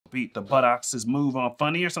beat. The buttocks move on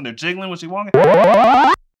funny or something. They're jiggling when she walking.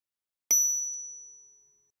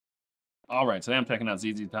 All right, today I'm checking out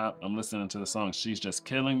ZZ Top. I'm listening to the song She's Just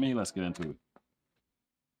Killing Me. Let's get into it.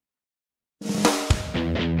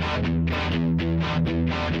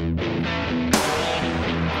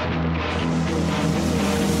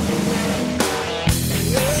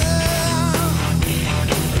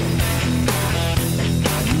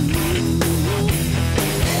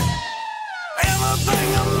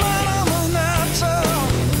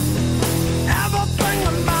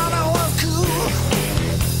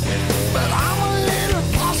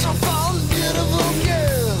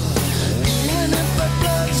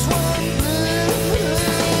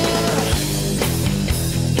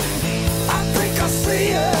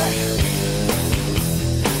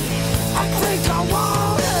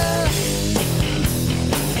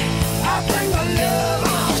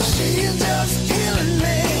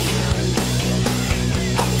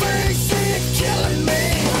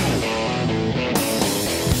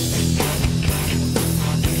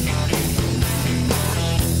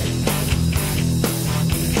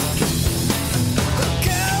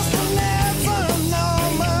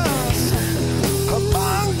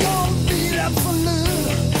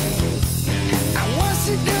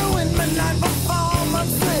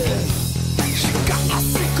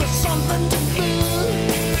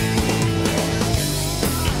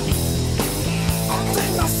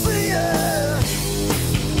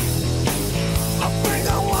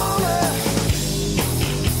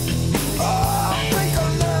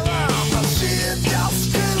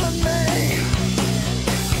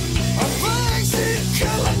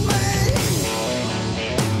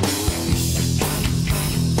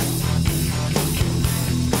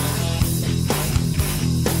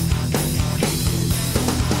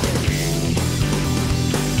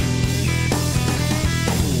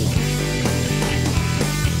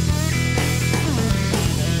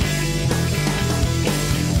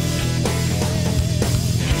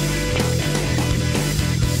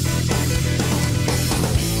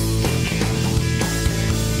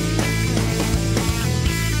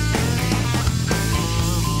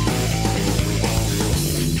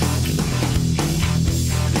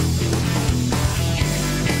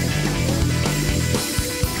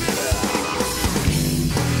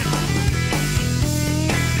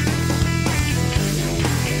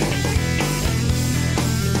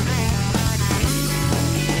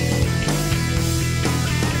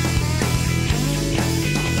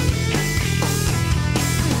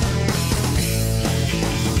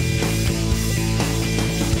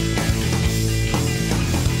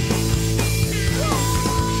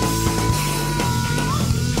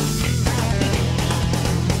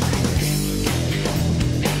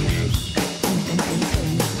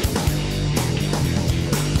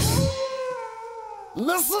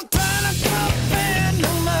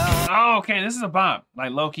 Oh, okay, this is a bop.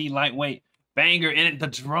 Like low-key, lightweight, banger. And it, the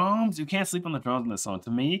drums, you can't sleep on the drums in this song. To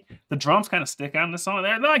me, the drums kind of stick out in the song.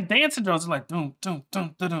 They're like dancing drums. They're like, doom, doom,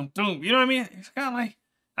 doom, doom, doom. You know what I mean? It's kind of like,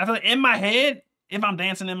 I feel like in my head, if I'm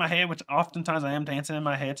dancing in my head, which oftentimes I am dancing in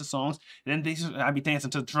my head to songs, then I'd be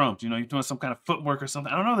dancing to the drums. You know, you're doing some kind of footwork or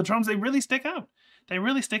something. I don't know, the drums, they really stick out. They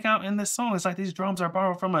really stick out in this song. It's like these drums are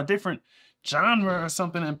borrowed from a different genre or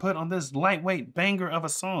something and put on this lightweight banger of a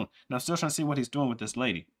song. And I'm still trying to see what he's doing with this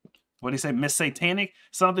lady. What did he say? Miss Satanic?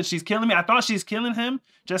 Something, she's killing me. I thought she's killing him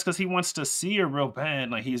just because he wants to see her real bad.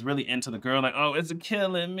 Like he's really into the girl. Like, oh, it's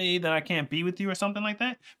killing me that I can't be with you or something like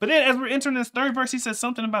that. But then as we're entering this third verse, he says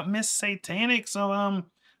something about Miss Satanic. So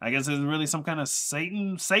I guess it's really some kind of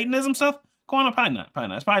Satanism stuff going on. Probably not.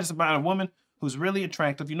 It's probably just about a woman who's really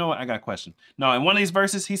attractive. You know what? I got a question. No, in one of these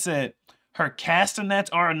verses, he said, her castanets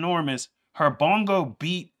are enormous. Her bongo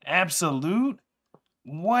beat absolute.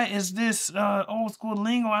 What is this old school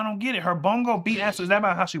lingo? I don't get it. Her bongo beat absolute. Is that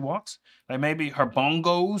about how she walks? Like maybe her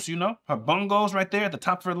bongos, you know? Her bongos right there at the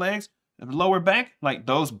top of her legs, lower back, like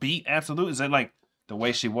those beat absolute. Is that like the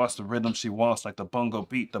way she walks, the rhythm she walks, like the bongo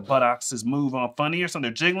beat, the buttocks move on funny or something?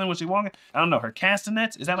 They're jiggling when she walking. I don't know. Her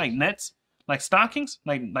castanets, is that like nets? Like stockings?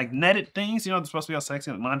 Like netted things? You know, they're supposed to be all sexy,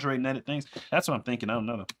 like lingerie netted things. That's what I'm thinking. I don't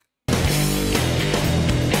know though.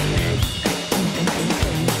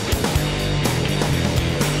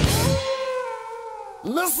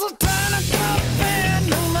 Listen to the cafe,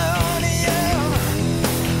 no money,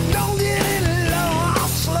 yeah. Don't get any low or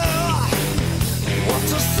slow. What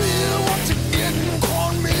you see, what you get,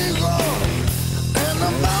 conmigo. And the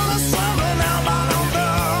bonus something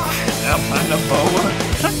Albano boa.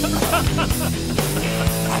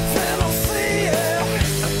 I cannot see it.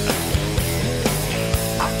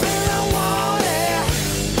 I think I want it.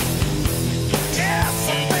 Yes,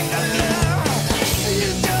 I think I love.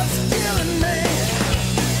 She's just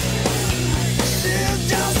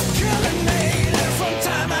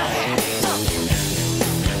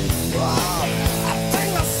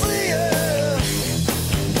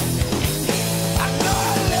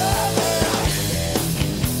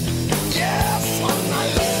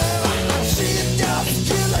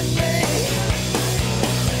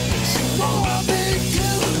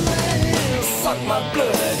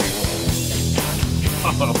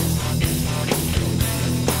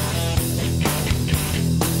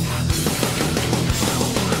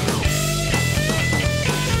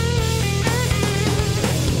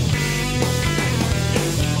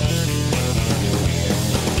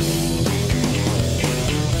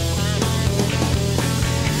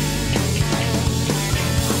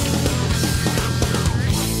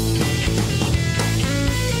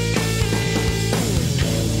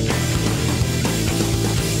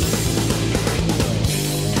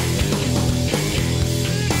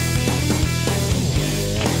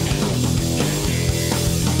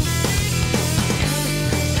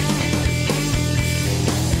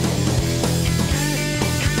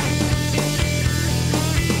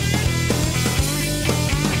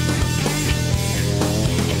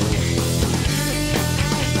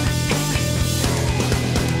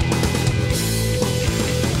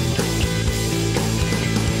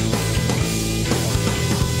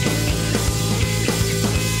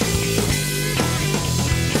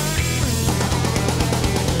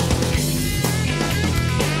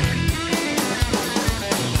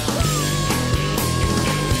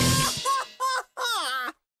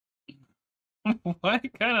What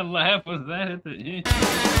kind of laugh was that at the end?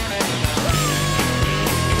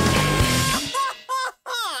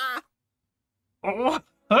 What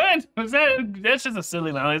was that? That's just a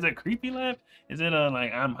silly laugh. Is it a creepy laugh? Is it a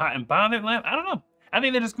like I'm hot and bothered laugh? I don't know. I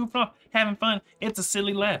think they're just goofing off, having fun. It's a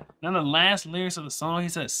silly laugh. Now the last lyrics of the song, he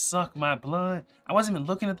said, "Suck my blood." I wasn't even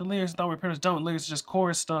looking at the lyrics. I thought we were pretty much done with lyrics, just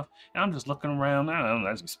chorus stuff. And I'm just looking around. I don't know.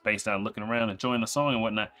 I just spaced out, looking around, enjoying the song and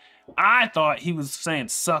whatnot. I thought he was saying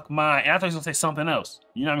 "suck my," and I thought he was gonna say something else.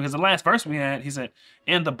 You know, because the last verse we had, he said,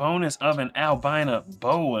 "and the bonus of an albino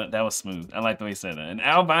boa." That was smooth. I like the way he said that. An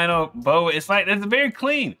albino boa. It's like it's very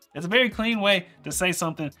clean. It's a very clean way to say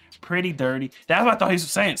something pretty dirty. That's what I thought he was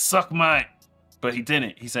saying. "Suck my," but he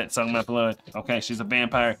didn't. He said, "Suck my blood." Okay, she's a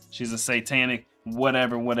vampire. She's a satanic.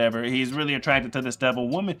 Whatever, whatever. He's really attracted to this devil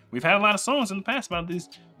woman. We've had a lot of songs in the past about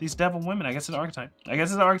these devil women. I guess it's an archetype. I guess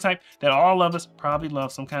it's an archetype that all of us probably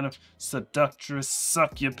love. Some kind of seductress,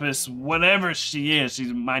 succubus, whatever she is. She's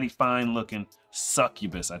a mighty fine looking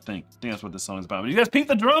succubus, I think. I think that's what this song is about. But you guys peep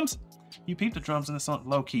the drums? You peep the drums in the song?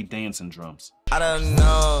 Low-key dancing drums. I don't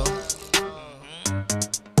know.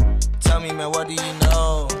 Tell me, man, what do you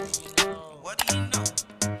know? What do you know?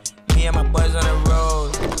 Me and my boys on the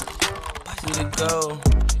road. You to go.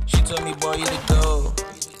 She told me, boy, you to go.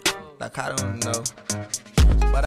 Like, I don't know.